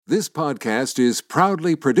This podcast is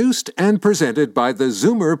proudly produced and presented by the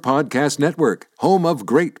Zoomer Podcast Network, home of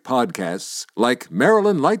great podcasts like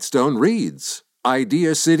Marilyn Lightstone Reads,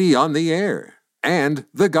 Idea City on the Air, and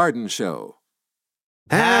The Garden Show.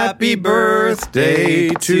 Happy birthday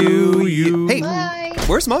to you. Hey, Bye.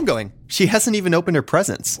 Where's Mom going? She hasn't even opened her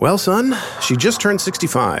presents. Well, son, she just turned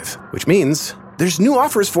 65, which means there's new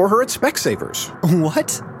offers for her at Specsavers.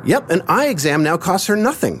 What? Yep, an eye exam now costs her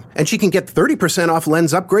nothing, and she can get 30% off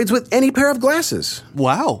lens upgrades with any pair of glasses.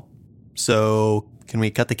 Wow. So, can we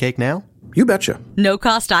cut the cake now? You betcha.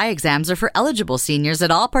 No-cost eye exams are for eligible seniors at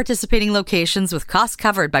all participating locations with costs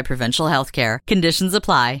covered by provincial health care. Conditions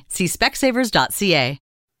apply. See specsavers.ca.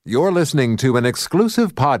 You're listening to an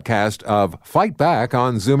exclusive podcast of Fight Back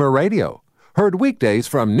on Zoomer Radio. Heard weekdays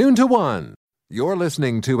from noon to 1. You're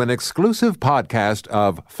listening to an exclusive podcast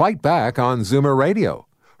of Fight Back on Zoomer Radio.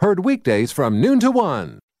 Heard weekdays from noon to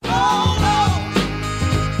 1. Fight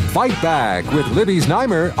Back with Libby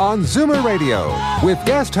Znaimer on Zoomer Radio with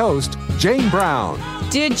guest host Jane Brown.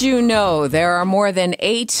 Did you know there are more than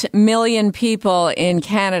 8 million people in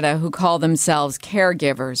Canada who call themselves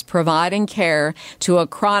caregivers, providing care to a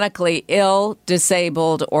chronically ill,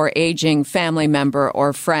 disabled, or aging family member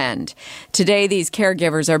or friend? Today, these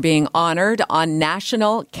caregivers are being honored on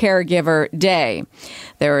National Caregiver Day.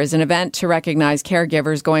 There is an event to recognize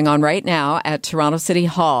caregivers going on right now at Toronto City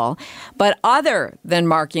Hall. But other than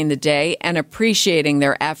marking the day and appreciating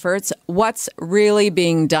their efforts, what's really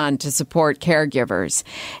being done to support caregivers?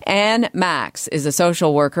 Anne Max is a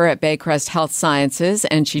social worker at Baycrest Health Sciences,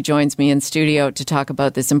 and she joins me in studio to talk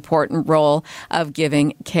about this important role of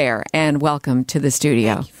giving care. Anne, welcome to the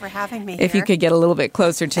studio. Thank you for having me here. If you could get a little bit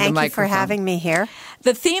closer to the microphone. Thank you for having me here.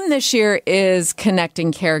 The theme this year is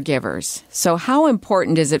connecting caregivers. So how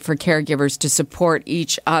important is it for caregivers to support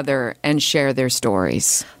each other and share their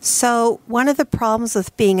stories? So one of the problems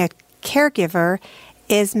with being a caregiver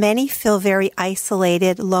is many feel very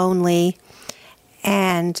isolated, lonely,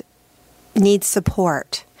 and need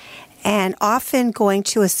support. And often going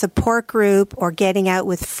to a support group or getting out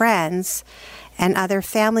with friends and other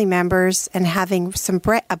family members and having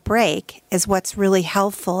a break is what's really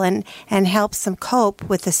helpful and helps them cope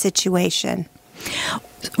with the situation.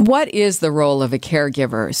 What is the role of a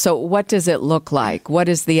caregiver? So what does it look like? What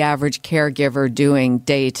is the average caregiver doing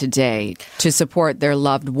day to day to support their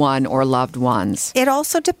loved one or loved ones? It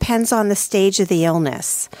also depends on the stage of the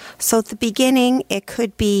illness. So at the beginning, it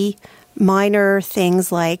could be minor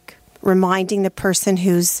things like reminding the person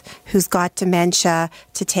who's got dementia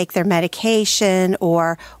to take their medication,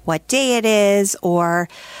 or what day it is, or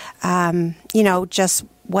just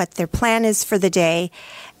what their plan is for the day.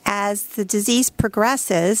 As the disease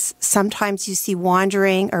progresses, sometimes you see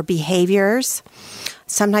wandering or behaviors.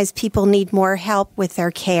 Sometimes people need more help with their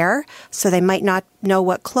care, so they might not know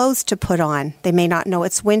what clothes to put on. They may not know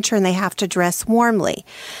it's winter and they have to dress warmly.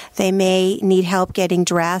 They may need help getting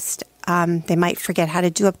dressed. They might forget how to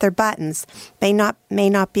do up their buttons. They may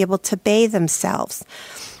not be able to bathe themselves.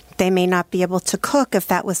 They may not be able to cook if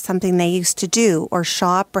that was something they used to do, or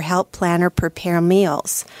shop or help plan or prepare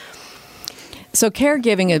meals. So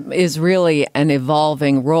caregiving is really an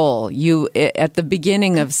evolving role. At the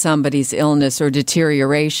beginning of somebody's illness or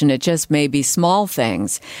deterioration, it just may be small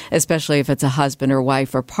things, especially if it's a husband or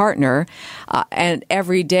wife or partner. And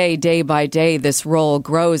every day, day by day, this role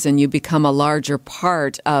grows and you become a larger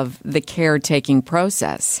part of the caretaking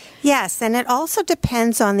process. Yes, and it also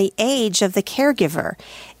depends on the age of the caregiver.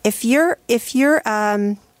 If you're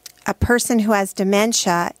a person who has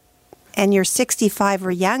dementia and you're 65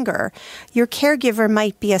 or younger, your caregiver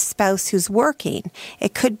might be a spouse who's working.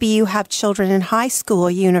 It could be you have children in high school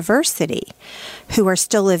or university who are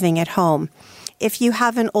still living at home. If you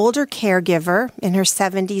have an older caregiver in her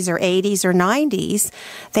 70s or 80s or 90s,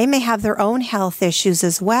 they may have their own health issues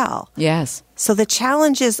as well. Yes. So the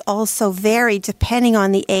challenges also vary depending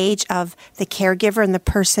on the age of the caregiver and the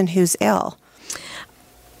person who's ill.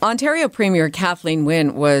 Ontario Premier Kathleen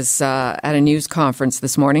Wynne was at a news conference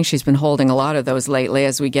this morning. She's been holding a lot of those lately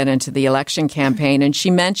as we get into the election campaign. And she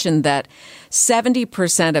mentioned that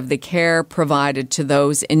 70% of the care provided to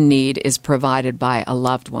those in need is provided by a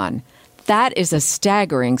loved one. That is a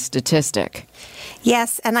staggering statistic.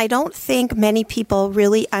 Yes, and I don't think many people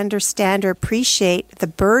really understand or appreciate the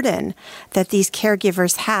burden that these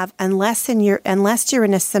caregivers have unless you're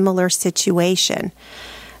in a similar situation,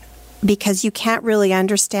 because you can't really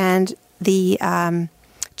understand the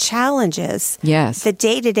challenges, yes, the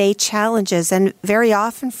day-to-day challenges. And very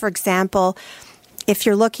often, for example, if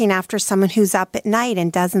you're looking after someone who's up at night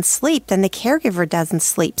and doesn't sleep, then the caregiver doesn't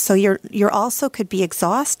sleep. So you're also could be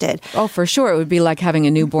exhausted. Oh, for sure. It would be like having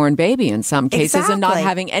a newborn baby in some cases and not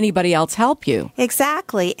having anybody else help you.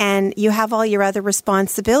 Exactly. And you have all your other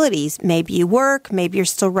responsibilities. Maybe you work, maybe you're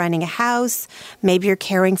still running a house, maybe you're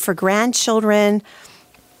caring for grandchildren.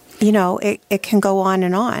 You know, it can go on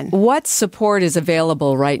and on. What support is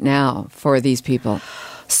available right now for these people?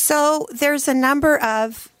 So there's a number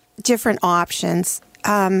of different options.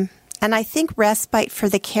 And I think respite for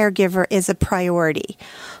the caregiver is a priority.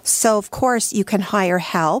 So, of course, you can hire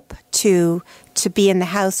help to be in the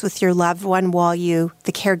house with your loved one while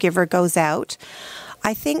the caregiver goes out.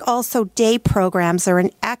 I think also day programs are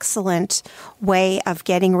an excellent way of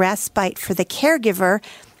getting respite for the caregiver.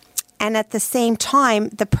 And at the same time,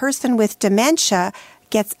 the person with dementia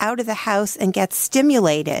gets out of the house and gets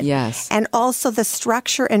stimulated. Yes. And also the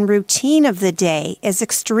structure and routine of the day is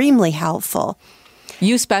extremely helpful.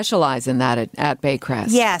 You specialize in that at Baycrest.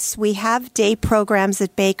 Yes, we have day programs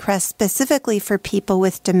at Baycrest specifically for people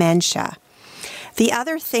with dementia. The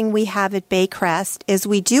other thing we have at Baycrest is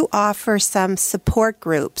we do offer some support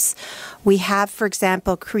groups. We have, for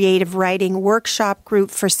example, creative writing workshop group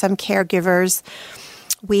for some caregivers.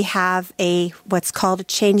 We have what's called a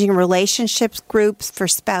changing relationships group for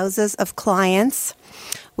spouses of clients.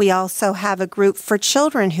 We also have a group for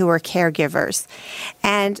children who are caregivers.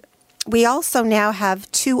 And we also now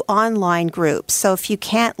have 2 online groups. So if you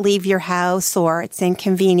can't leave your house or it's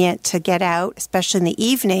inconvenient to get out, especially in the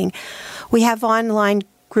evening, we have online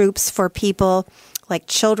groups for people like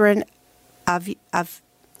children of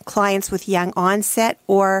clients with young onset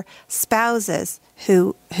or spouses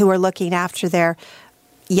who are looking after their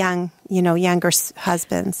younger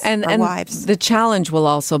husbands or wives. The challenge will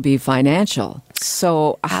also be financial.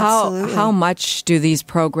 So how much do these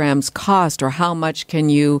programs cost, or how much can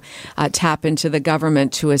you tap into the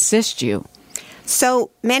government to assist you? So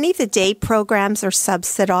many of the day programs are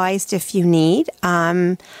subsidized if you need.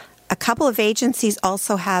 A couple of agencies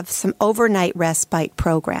also have some overnight respite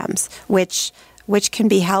programs, which can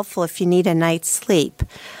be helpful if you need a night's sleep.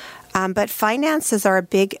 But finances are a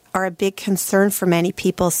big concern for many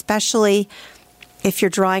people, especially if you're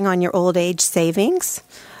drawing on your old age savings,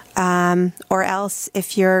 or else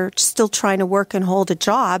if you're still trying to work and hold a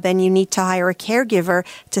job and you need to hire a caregiver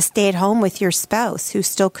to stay at home with your spouse who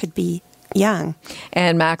still could be young.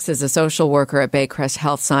 And Max is a social worker at Baycrest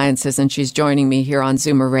Health Sciences, and she's joining me here on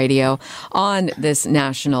Zoomer Radio on this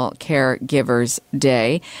National Caregivers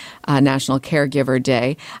Day, National Caregiver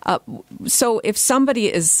Day. So if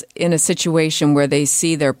somebody is in a situation where they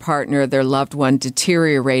see their partner, their loved one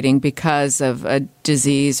deteriorating because of a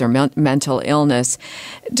disease or mental illness,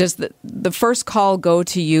 does the first call go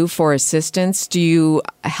to you for assistance? Do you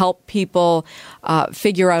help people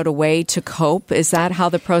figure out a way to cope? Is that how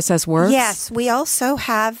the process works? Yes, we also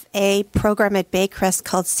have a program at Baycrest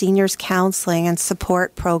called Seniors Counseling and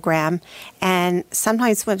Support Program. And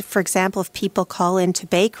sometimes, for example, if people call into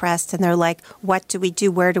Baycrest and they're like, what do we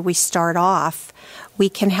do? Where do we start off? We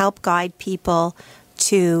can help guide people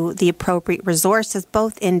to the appropriate resources,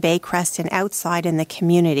 both in Baycrest and outside in the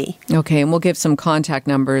community. Okay, and we'll give some contact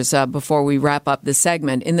numbers before we wrap up the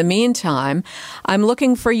segment. In the meantime, I'm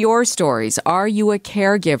looking for your stories. Are you a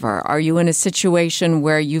caregiver? Are you in a situation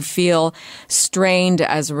where you feel strained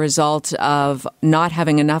as a result of not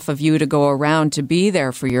having enough of you to go around to be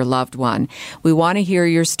there for your loved one? We want to hear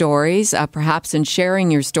your stories. Perhaps in sharing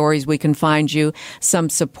your stories, we can find you some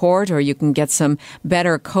support, or you can get some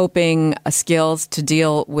better coping skills to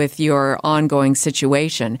deal with your ongoing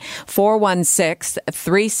situation.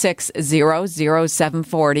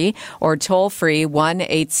 416-360-0740 or toll free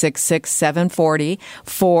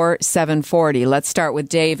 1-866-740-4740. Let's start with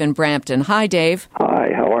Dave in Brampton. Hi, Dave.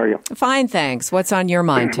 Hi, how are you? Fine, thanks. What's on your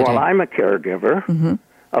mind today? Well, I'm a caregiver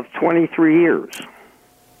of 23 years.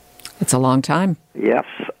 It's a long time. Yes.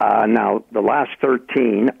 Now, the last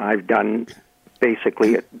 13, I've done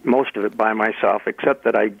basically most of it by myself, except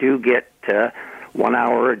that I do get 1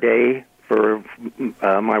 hour a day for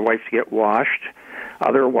my wife to get washed.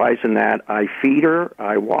 Otherwise than that, I feed her,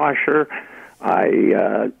 I wash her,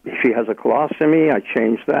 if she has a colostomy, I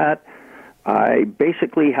change that. I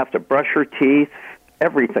basically have to brush her teeth,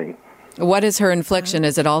 everything. What is her infliction?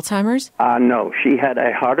 Is it Alzheimer's? No, she had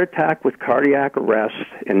a heart attack with cardiac arrest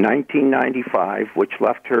in 1995, which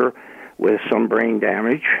left her with some brain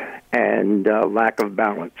damage and lack of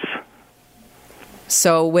balance.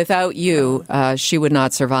 So without you, she would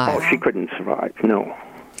not survive. Oh, she couldn't survive, no.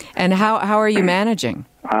 And how are you managing?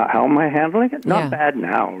 How am I handling it? Not bad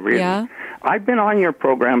now, really. Yeah? I've been on your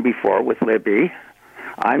program before with Libby.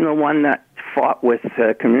 I'm the one that fought with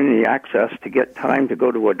community access to get time to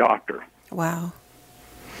go to a doctor. Wow.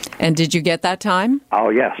 And did you get that time? Oh,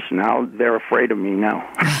 yes. Now they're afraid of me now.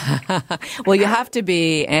 Well, you have to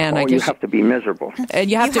be, and I guess you have to be miserable. And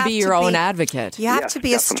you have to be your own advocate. You have to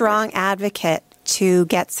be definitely. a strong advocate to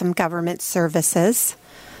get some government services.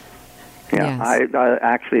 Yeah, Yes. I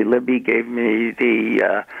actually, Libby gave me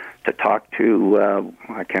the to talk to,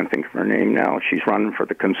 I can't think of her name now. She's running for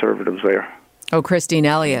the Conservatives there. Oh, Christine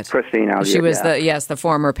Elliott. Christine Elliott, She was yeah. the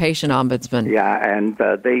former patient ombudsman. Yeah, and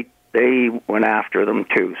they went after them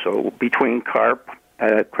too. So between CARP,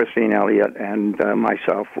 Christine Elliott, and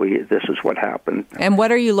myself, this is what happened. And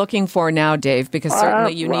what are you looking for now, Dave? Because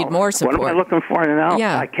certainly you need more support. What am I looking for now?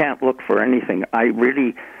 Yeah. I can't look for anything.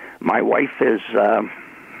 My wife is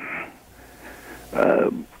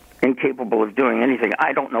incapable of doing anything.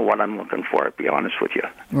 I don't know what I'm looking for, to be honest with you.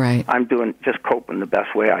 Right. I'm just coping the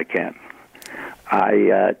best way I can.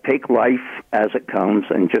 I take life as it comes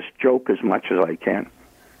and just joke as much as I can.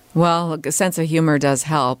 Well, a sense of humor does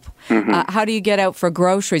help. Mm-hmm. How do you get out for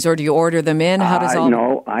groceries, or do you order them in? How does all?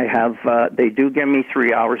 No, I have. They do give me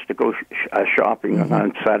 3 hours to go shopping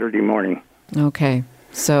on Saturday morning. Okay.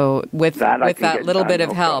 So with that little bit of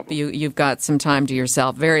no help, problem. you've got some time to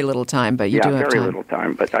yourself. Very little time, but you do have time. Yeah, very little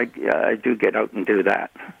time, but I do get out and do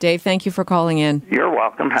that. Dave, thank you for calling in. You're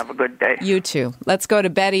welcome. Have a good day. You too. Let's go to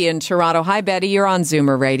Betty in Toronto. Hi, Betty. You're on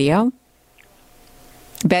Zoomer Radio.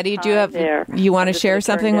 Betty, do you want to share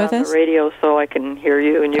something with us? The radio so I can hear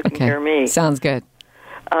you and you can hear me. Sounds good.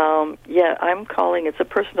 Yeah, I'm calling. It's a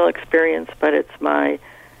personal experience, but it's my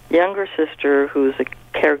younger sister who's a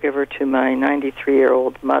caregiver to my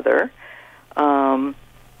 93-year-old mother. And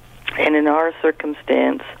in our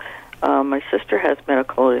circumstance, my sister has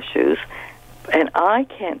medical issues, and I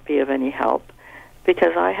can't be of any help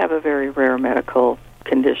because I have a very rare medical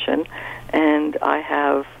condition, and I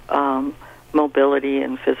have mobility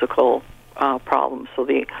and physical problems. So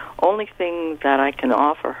the only thing that I can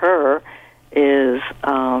offer her is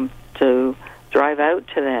to drive out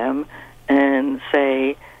to them and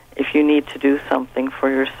say, if you need to do something for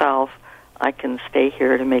yourself, I can stay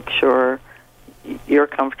here to make sure you're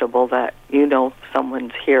comfortable that you know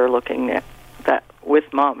someone's here looking at that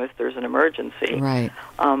with Mom if there's an emergency. Right.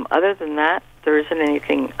 Other than that, there isn't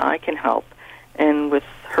anything I can help. And with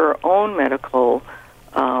her own medical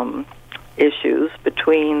issues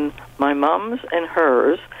between my mom's and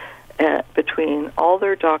hers, between all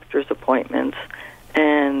their doctor's appointments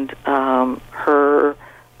and her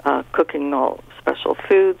cooking all special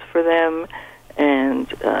foods for them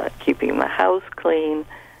and keeping the house clean,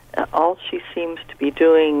 all she seems to be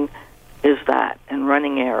doing is that and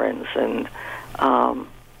running errands. And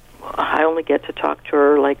I only get to talk to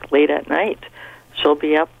her like late at night. She'll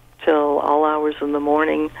be up till all hours in the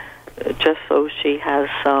morning just so she has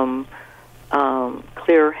some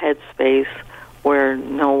clear headspace where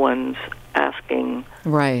no one's asking,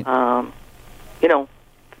 right?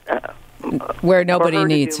 Where nobody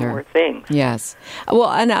needs her. More things. Yes.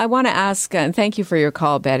 Well, and I want to ask, and thank you for your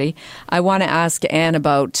call, Betty. I want to ask Anne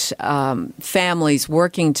about families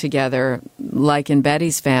working together, like in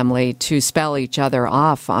Betty's family, to spell each other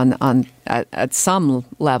off at some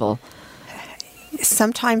level.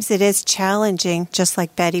 Sometimes it is challenging, just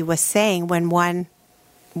like Betty was saying, when one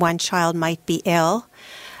child might be ill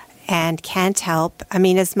and can't help. I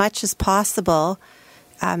mean, as much as possible,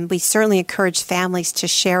 we certainly encourage families to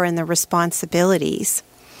share in the responsibilities.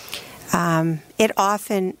 It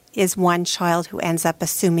often is one child who ends up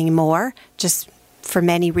assuming more, just for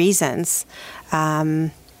many reasons.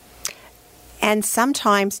 And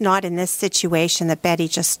sometimes not in this situation that Betty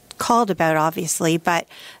just called about, obviously, but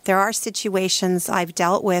there are situations I've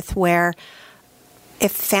dealt with where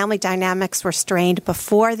if family dynamics were strained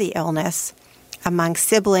before the illness among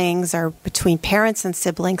siblings or between parents and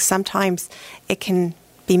siblings, sometimes it can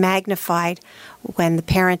be magnified when the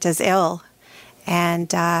parent is ill.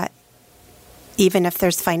 And even if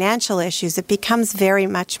there's financial issues, it becomes very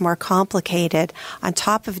much more complicated on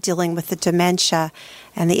top of dealing with the dementia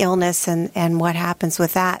and the illness and what happens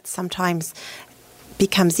with that. Sometimes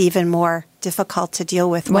becomes even more difficult to deal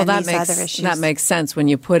with when these other issues. That makes sense when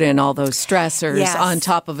you put in all those stressors on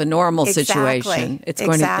top of a normal situation. It's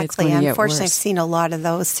going to get Unfortunately, worse. I've seen a lot of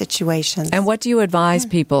those situations. And what do you advise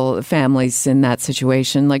people, families in that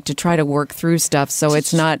situation, like to try to work through stuff so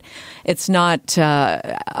it's not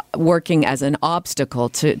working as an obstacle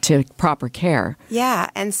to proper care? Yeah,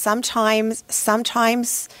 and sometimes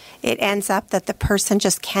it ends up that the person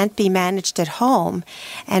just can't be managed at home,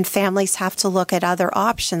 and families have to look at other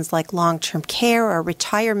options like long-term care or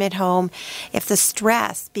retirement home if the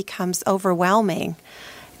stress becomes overwhelming.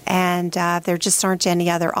 And there just aren't any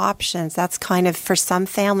other options. That's kind of, for some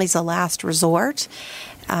families, a last resort.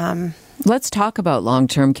 Let's talk about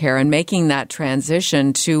long-term care and making that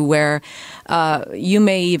transition to where you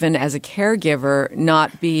may even, as a caregiver,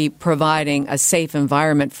 not be providing a safe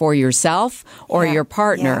environment for yourself or your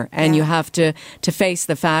partner, and you have to face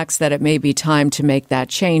the facts that it may be time to make that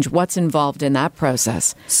change. What's involved in that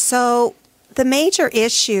process? So the major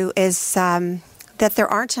issue is that there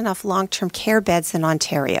aren't enough long-term care beds in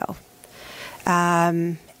Ontario.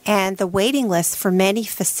 And the waiting list for many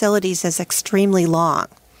facilities is extremely long.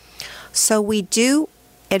 So we do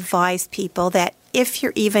advise people that if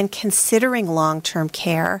you're even considering long-term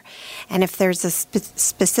care, and if there's a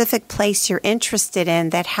specific place you're interested in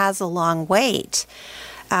that has a long wait,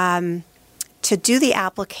 to do the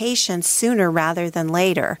application sooner rather than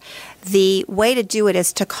later. The way to do it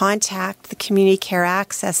is to contact the Community Care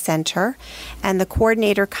Access Centre, and the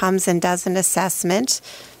coordinator comes and does an assessment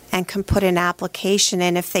and can put an application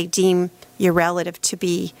in if they deem your relative to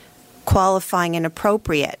be qualifying and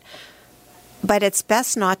appropriate. But it's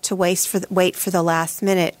best not to wait for the last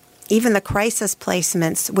minute. Even the crisis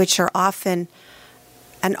placements, which are often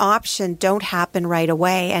an option, don't happen right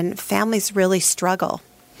away, and families really struggle.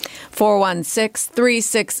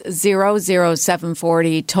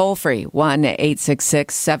 416-360-0740, toll free,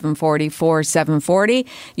 1-866-740-4740.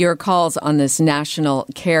 Your calls on this National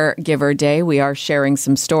Caregiver Day. We are sharing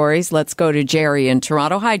some stories. Let's go to Jerry in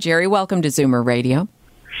Toronto. Hi, Jerry. Welcome to Zoomer Radio.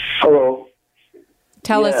 Hello.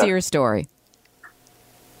 Tell us your story.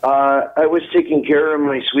 I was taking care of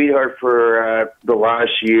my sweetheart for the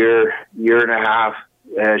last year and a half.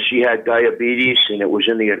 She had diabetes, and it was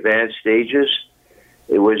in the advanced stages.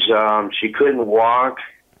 It was, she couldn't walk.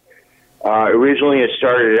 Originally it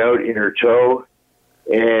started out in her toe.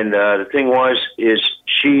 And the thing is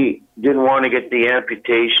she didn't want to get the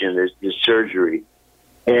amputation, the surgery.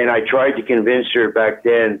 And I tried to convince her back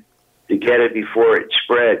then to get it before it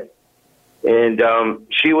spread. And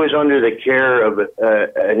she was under the care of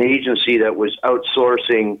an agency that was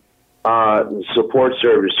outsourcing support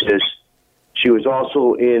services. She was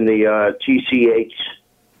also in the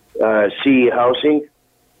TCHC housing.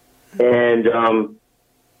 And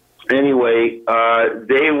anyway,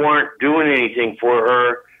 they weren't doing anything for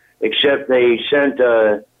her, except they sent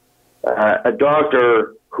a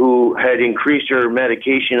doctor who had increased her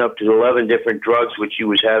medication up to 11 different drugs, which she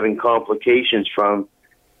was having complications from.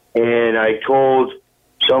 And I told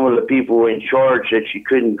some of the people in charge that she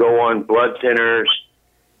couldn't go on blood thinners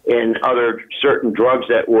and other certain drugs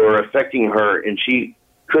that were affecting her, and she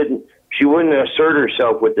wouldn't assert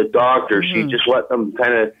herself with the doctor. Mm-hmm. She just let them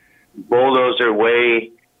kind of bulldoze their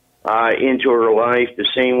way into her life. The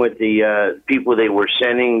same with the people they were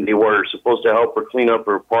sending. They were supposed to help her clean up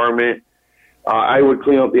her apartment. I would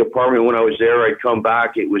clean up the apartment when I was there. I'd come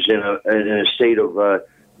back. It was in a state of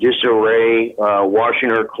disarray, washing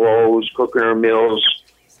her clothes, cooking her meals.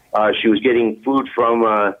 She was getting food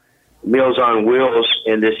from Meals on Wheels,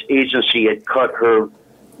 and this agency had cut her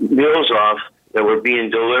meals off that were being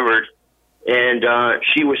delivered. And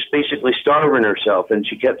she was basically starving herself. And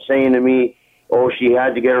she kept saying to me, she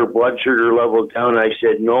had to get her blood sugar level down. I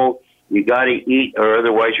said, no, you got to eat, or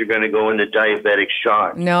otherwise you're going to go into diabetic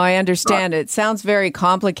shock. No, I understand. It sounds very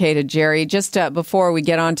complicated, Jerry. Just before we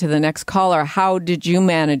get on to the next caller, how did you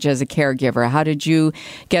manage as a caregiver? How did you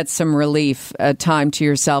get some relief, time to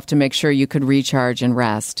yourself to make sure you could recharge and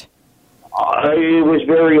rest? It was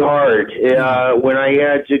very hard. When I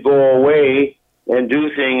had to go away and do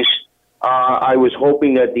things, I was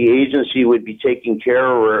hoping that the agency would be taking care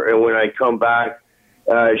of her, and when I come back,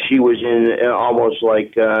 she was in almost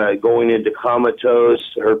like going into comatose.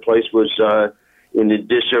 Her place was in the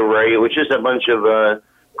disarray. It was just a bunch of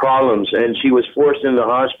problems, and she was forced in the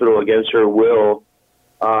hospital against her will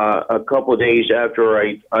a couple of days after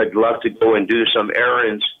I'd left to go and do some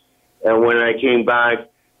errands. And when I came back,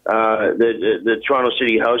 the Toronto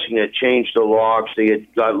City Housing had changed the locks. They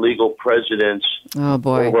had got legal precedence over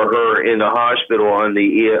her in the hospital on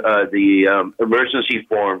the emergency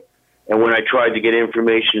form. And when I tried to get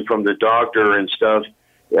information from the doctor and stuff,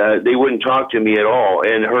 they wouldn't talk to me at all.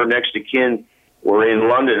 And her next of kin were in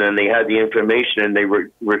London, and they had the information, and they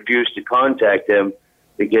refused to contact them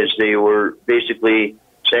because they were basically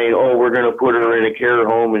saying, we're going to put her in a care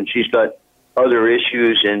home, and she's got other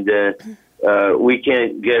issu't we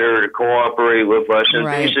can't get her to cooperate with us. And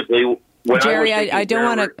basically, Jerry, I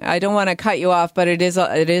don't want to cut you off, but it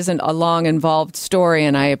isn't a long, involved story,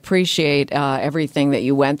 and I appreciate everything that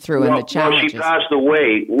you went through and the challenges. Well, she passed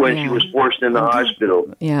away when she was forced in the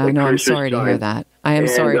hospital. Yeah, no, I'm sorry to hear that. I am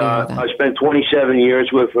sorry to hear that. I spent 27 years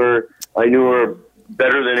with her. I knew her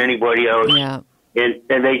better than anybody else. Yeah. and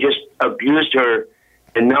they just abused her.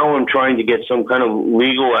 And now I'm trying to get some kind of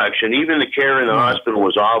legal action. Even the care in the hospital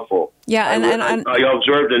was awful. Yeah, and I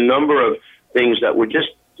observed a number of things that were just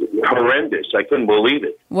horrendous. I couldn't believe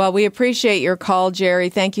it. Well, we appreciate your call, Jerry.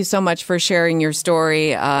 Thank you so much for sharing your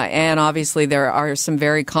story. And obviously, there are some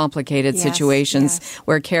very complicated situations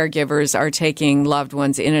where caregivers are taking loved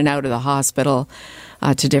ones in and out of the hospital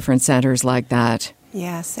to different centers like that.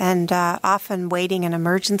 Yes, and often waiting an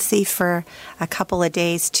emergency for a couple of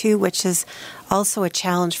days too, which is also a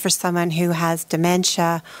challenge for someone who has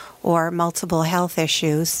dementia or multiple health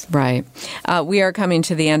issues. Right. We are coming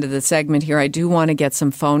to the end of the segment here. I do want to get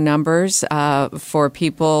some phone numbers for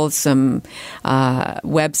people, some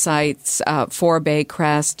websites for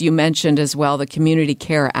Baycrest. You mentioned as well the Community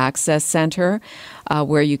Care Access Center,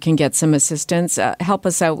 where you can get some assistance. Help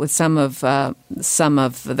us out with some of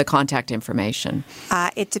the contact information.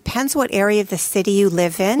 It depends what area of the city you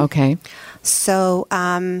live in. Okay. So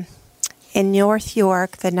in North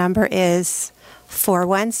York, the number is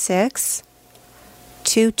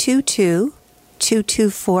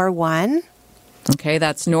 416-222-2241. Okay,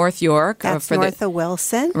 that's North York. That's north of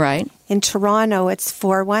Wilson. Right. In Toronto, it's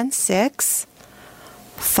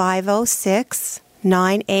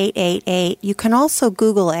 416-506-9888. You can also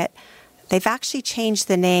Google it. They've actually changed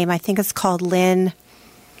the name. I think it's called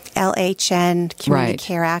LHN Community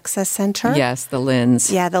Care Access Center. Yes, the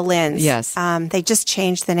LHNs. Yeah, the LHNs. Yes. They just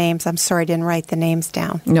changed the names. I'm sorry I didn't write the names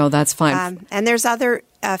down. No, that's fine. And there's other,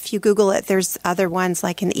 if you Google it, there's other ones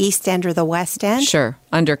like in the East End or the West End. Sure,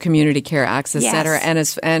 under Community Care Access Center.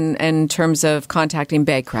 And in terms of contacting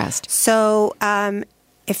Baycrest. So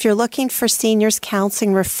if you're looking for seniors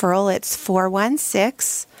counseling referral, it's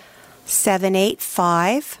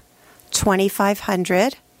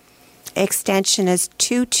 416-785-2500. Extension is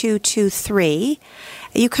 2223.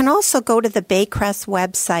 You can also go to the Baycrest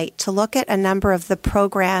website to look at a number of the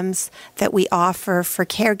programs that we offer for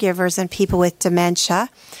caregivers and people with dementia,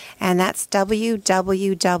 and that's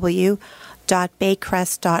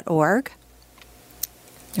www.baycrest.org.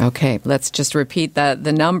 Okay, let's just repeat the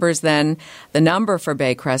numbers then. The number for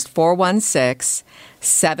Baycrest,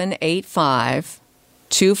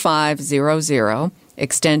 416-785-2500.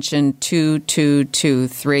 Extension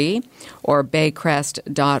 2223, or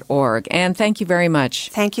baycrest.org. And thank you very much.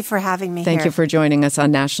 Thank you for having me Thank you for joining us on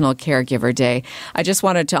National Caregiver Day. I just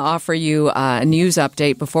wanted to offer you a news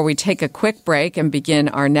update before we take a quick break and begin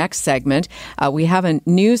our next segment. We have a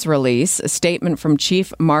news release, a statement from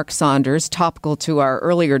Chief Mark Saunders, topical to our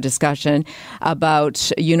earlier discussion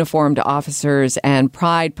about uniformed officers and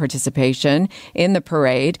Pride participation in the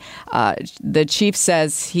parade. The chief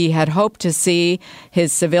says he had hoped to see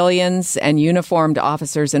his civilians and uniformed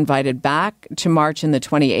officers invited back to march in the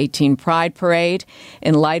 2018 Pride Parade.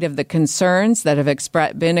 In light of the concerns that have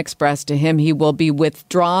been expressed to him, he will be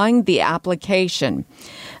withdrawing the application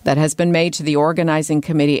that has been made to the organizing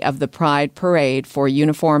committee of the Pride Parade for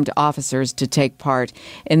uniformed officers to take part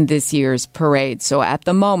in this year's parade. So at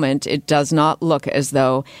the moment, it does not look as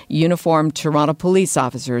though uniformed Toronto police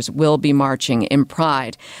officers will be marching in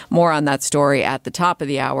Pride. More on that story at the top of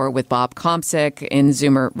the hour with Bob Komsic in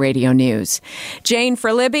Zoomer Radio News. Jane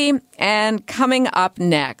for Libby, and coming up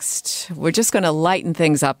next, we're just going to lighten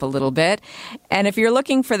things up a little bit. And if you're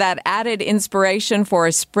looking for that added inspiration for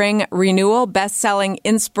a spring renewal, best-selling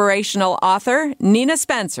inspirational author Nina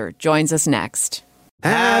Spencer joins us next.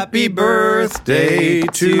 Happy birthday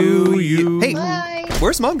to you. Hey,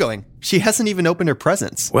 where's Mom going? She hasn't even opened her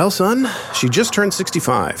presents. Well, son, she just turned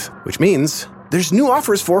 65, which means there's new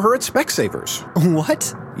offers for her at Specsavers.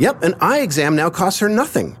 What? Yep, an eye exam now costs her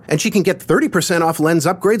nothing, and she can get 30% off lens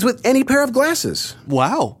upgrades with any pair of glasses.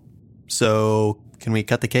 Wow. So, can we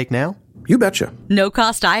cut the cake now? You betcha.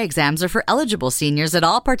 No-cost eye exams are for eligible seniors at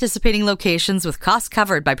all participating locations with costs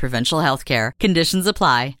covered by provincial health care. Conditions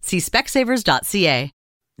apply. See specsavers.ca.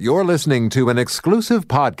 You're listening to an exclusive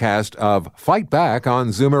podcast of Fight Back on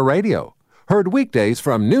Zoomer Radio. Heard weekdays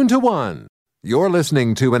from noon to 1. You're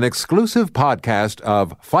listening to an exclusive podcast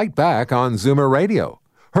of Fight Back on Zoomer Radio.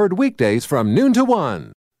 Heard weekdays from noon to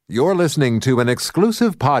 1. You're listening to an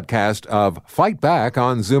exclusive podcast of Fight Back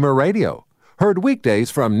on Zoomer Radio. Heard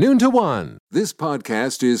weekdays from noon to 1. This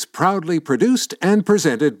podcast is proudly produced and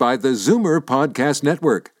presented by the Zoomer Podcast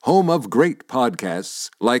Network, home of great podcasts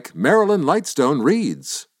like Marilyn Lightstone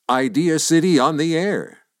Reads, Idea City on the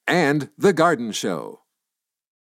Air, and The Garden Show.